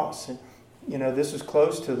the cross. And, this was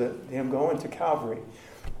close to him going to Calvary.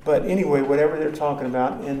 But anyway, whatever they're talking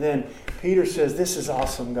about. And then Peter says, this is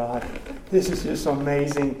awesome, God. This is just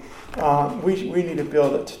amazing. We need to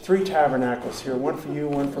build 3 tabernacles here. One for you,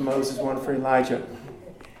 one for Moses, one for Elijah.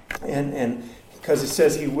 And because it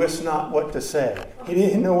says he wist not what to say. He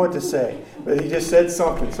didn't know what to say. But he just said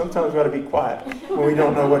something. Sometimes we've got to be quiet when we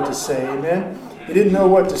don't know what to say. Amen? He didn't know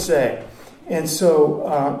what to say. And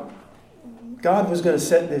so God was going to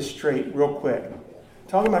set this straight real quick.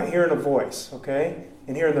 Talking about hearing a voice, okay?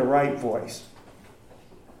 And hearing the right voice.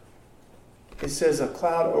 It says a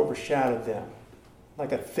cloud overshadowed them.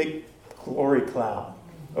 Like a thick glory cloud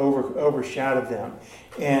overshadowed them.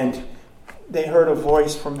 And they heard a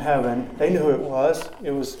voice from heaven. They knew who it was.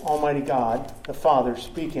 It was Almighty God, the Father,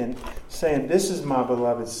 speaking, saying, this is my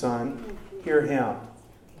beloved Son. Hear him.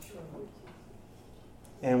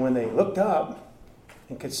 And when they looked up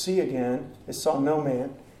and could see again, they saw no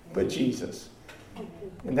man but Jesus.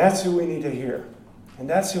 And that's who we need to hear. And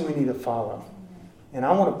that's who we need to follow. And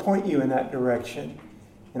I want to point you in that direction.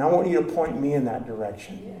 And I want you to point me in that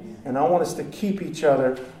direction. And I want us to keep each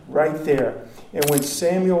other right there. And when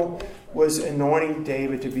Samuel was anointing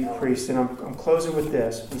David to be priest, and I'm closing with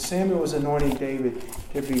this. When Samuel was anointing David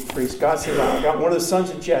to be priest, God said, I got one of the sons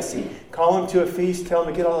of Jesse. Call him to a feast. Tell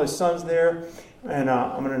him to get all his sons there. And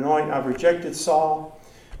I'm going to anoint. I've rejected Saul.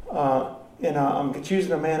 And I'm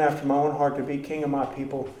choosing a man after my own heart to be king of my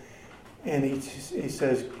people. And he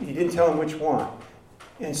says, he didn't tell him which one.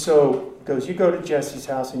 And so he goes, you go to Jesse's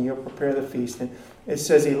house and you'll prepare the feast. And it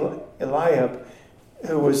says Eliab,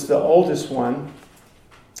 who was the oldest one,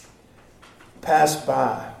 passed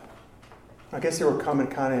by. I guess they were coming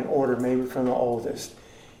kind of in order, maybe from the oldest.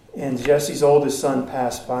 And Jesse's oldest son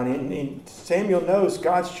passed by. And Samuel knows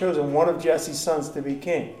God's chosen one of Jesse's sons to be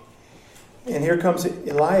king. And here comes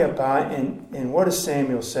Eliab by, and what does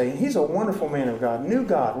Samuel say? And he's a wonderful man of God, knew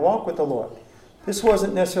God, walked with the Lord. This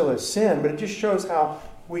wasn't necessarily a sin, but it just shows how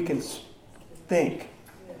we can think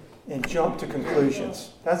and jump to conclusions.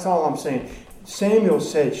 That's all I'm saying. Samuel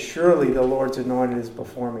said, surely the Lord's anointed is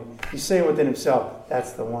before me. He's saying within himself,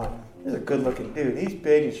 that's the one. He's a good-looking dude. He's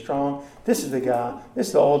big and strong. This is the guy. This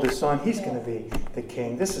is the oldest son. He's going to be the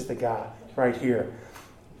king. This is the guy right here.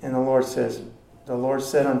 And the Lord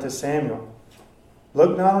said unto Samuel,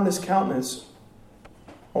 look not on his countenance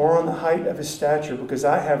or on the height of his stature, because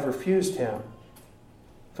I have refused him.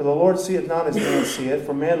 For the Lord seeth not as man seeth,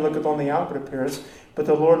 for man looketh on the outward appearance, but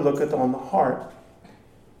the Lord looketh on the heart.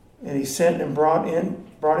 And he sent and brought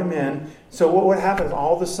him in. So what would happen if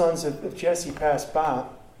all the sons of Jesse passed by?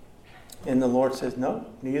 And the Lord says, no,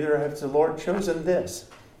 neither has the Lord chosen this.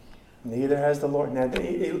 Neither has the Lord. Now,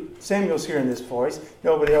 Samuel's hearing this voice.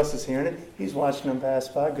 Nobody else is hearing it. He's watching them pass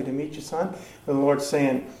by. Good to meet you, son. The Lord's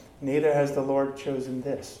saying, neither has the Lord chosen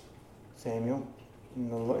this, Samuel.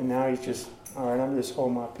 And now he's just, all right, I'm just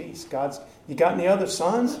holding my peace. You got any other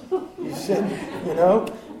sons? You said,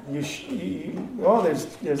 there's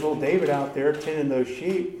little David out there tending those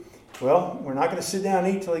sheep. Well, we're not going to sit down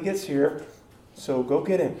and eat till he gets here. So go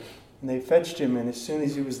get him. And they fetched him, and as soon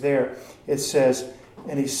as he was there, it says,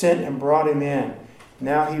 and he sent and brought him in.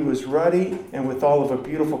 Now he was ruddy and withal of a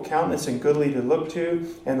beautiful countenance and goodly to look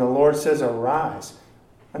to. And the Lord says, arise,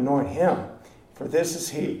 anoint him, for this is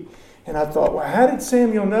he. And I thought, well, how did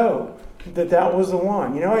Samuel know that was the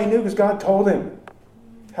one? You know how he knew? Because God told him.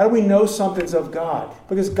 How do we know something's of God?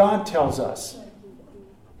 Because God tells us.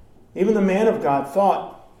 Even the man of God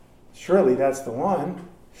thought, surely that's the one.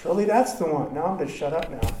 Surely that's the one. Now I'm going to shut up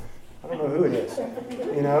now. I don't know who it is.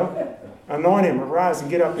 Anoint him, arise and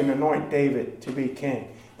get up and anoint David to be king.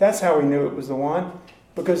 That's how we knew it was the one.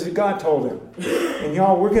 Because God told him. And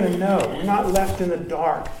y'all, we're going to know. We're not left in the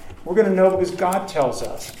dark. We're going to know because God tells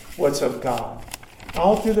us what's of God.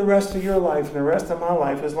 All through the rest of your life and the rest of my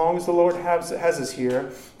life, as long as the Lord has us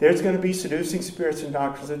here, there's going to be seducing spirits and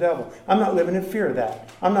doctrines of the devil. I'm not living in fear of that.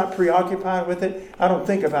 I'm not preoccupied with it. I don't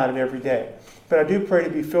think about it every day. But I do pray to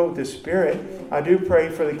be filled with the Spirit. I do pray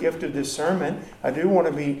for the gift of discernment. I do want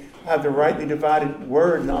to have the rightly divided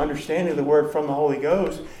word and the understanding of the word from the Holy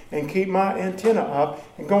Ghost, and keep my antenna up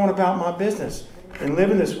and going about my business and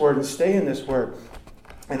live in this word and stay in this word.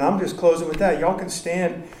 And I'm just closing with that. Y'all can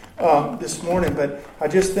stand this morning, but I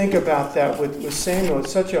just think about that with Samuel.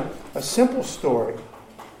 It's such a simple story.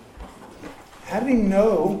 How did he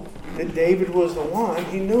know that David was the one?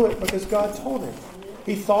 He knew it because God told him.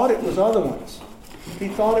 He thought it was other ones. He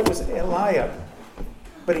thought it was Eliab.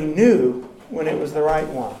 But he knew when it was the right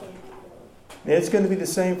one. And it's going to be the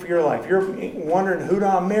same for your life. You're wondering, who do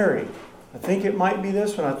I marry? I think it might be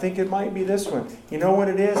this one. I think it might be this one. You know what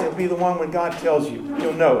it is? It'll be the one when God tells you.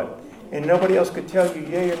 You'll know it. And nobody else could tell you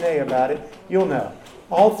yay or nay about it. You'll know.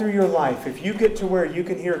 All through your life, if you get to where you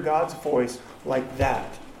can hear God's voice like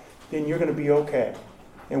that, then you're going to be okay.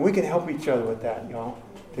 And we can help each other with that, y'all.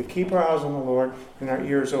 To keep our eyes on the Lord and our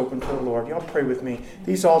ears open to the Lord. Y'all pray with me.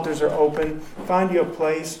 These altars are open. Find you a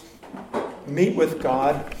place. Meet with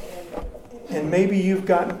God. And maybe you've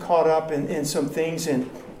gotten caught up in some things in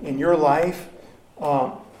your life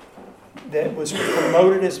that was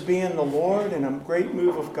promoted as being the Lord and a great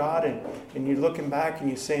move of God, and you're looking back and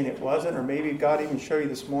you're saying it wasn't, or maybe God even showed you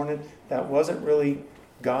this morning that wasn't really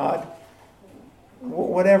God.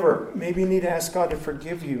 Whatever, maybe you need to ask God to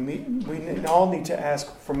forgive you. We all need to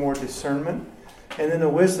ask for more discernment and then the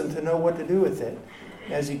wisdom to know what to do with it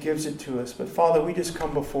as He gives it to us. But Father, we just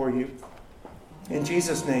come before you in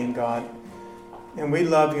Jesus' name, God. And we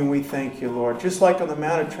love you and we thank you, Lord. Just like on the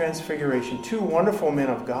Mount of Transfiguration, two wonderful men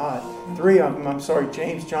of God,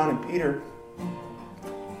 James, John, and Peter.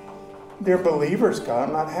 They're believers,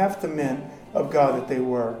 God, not half the men of God that they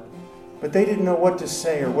were. But they didn't know what to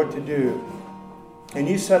say or what to do. And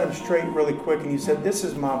you set them straight really quick and you said, this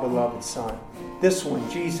is my beloved Son. This one,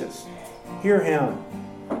 Jesus. Hear Him.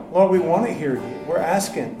 Lord, we want to hear you. We're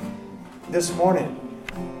asking this morning,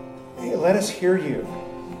 hey, let us hear you.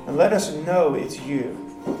 And let us know it's you.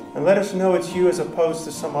 And let us know it's you as opposed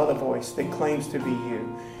to some other voice that claims to be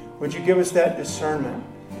you. Would you give us that discernment?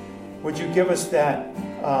 Would you give us that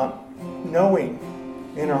knowing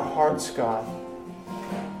in our hearts, God?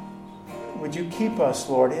 Would you keep us,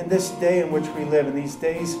 Lord, in this day in which we live, in these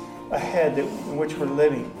days ahead in which we're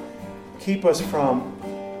living? Keep us from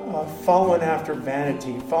following after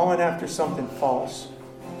vanity, following after something false.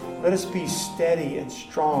 Let us be steady and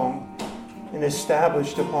strong and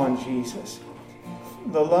established upon Jesus.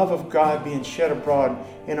 The love of God being shed abroad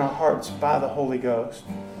in our hearts by the Holy Ghost.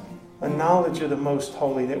 A knowledge of the Most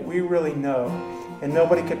Holy that we really know. And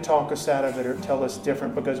nobody could talk us out of it or tell us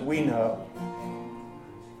different because we know.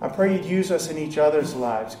 I pray you'd use us in each other's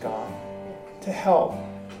lives, God, to help.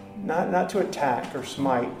 Not to attack or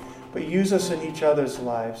smite, but use us in each other's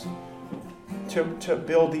lives to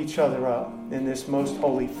build each other up in this most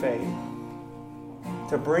holy faith.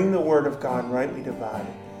 To bring the Word of God rightly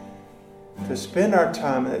divided. To spend our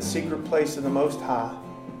time in that secret place of the Most High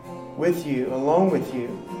with you, alone with you.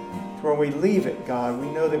 To when we leave it, God, we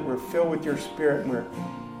know that we're filled with your Spirit and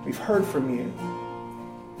we've heard from you.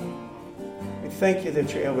 We thank you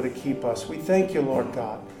that you're able to keep us. We thank you, Lord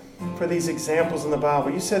God, for these examples in the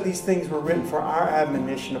Bible. You said these things were written for our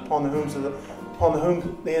admonition upon whom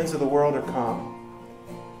the ends of the world are come.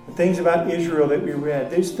 The things about Israel that we read,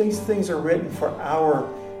 these things are written for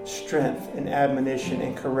our strength and admonition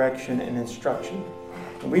and correction and instruction.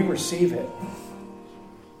 And we receive it.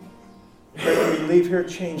 Pray when we leave here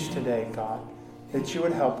changed today, God, that you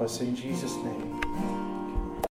would help us in Jesus' name.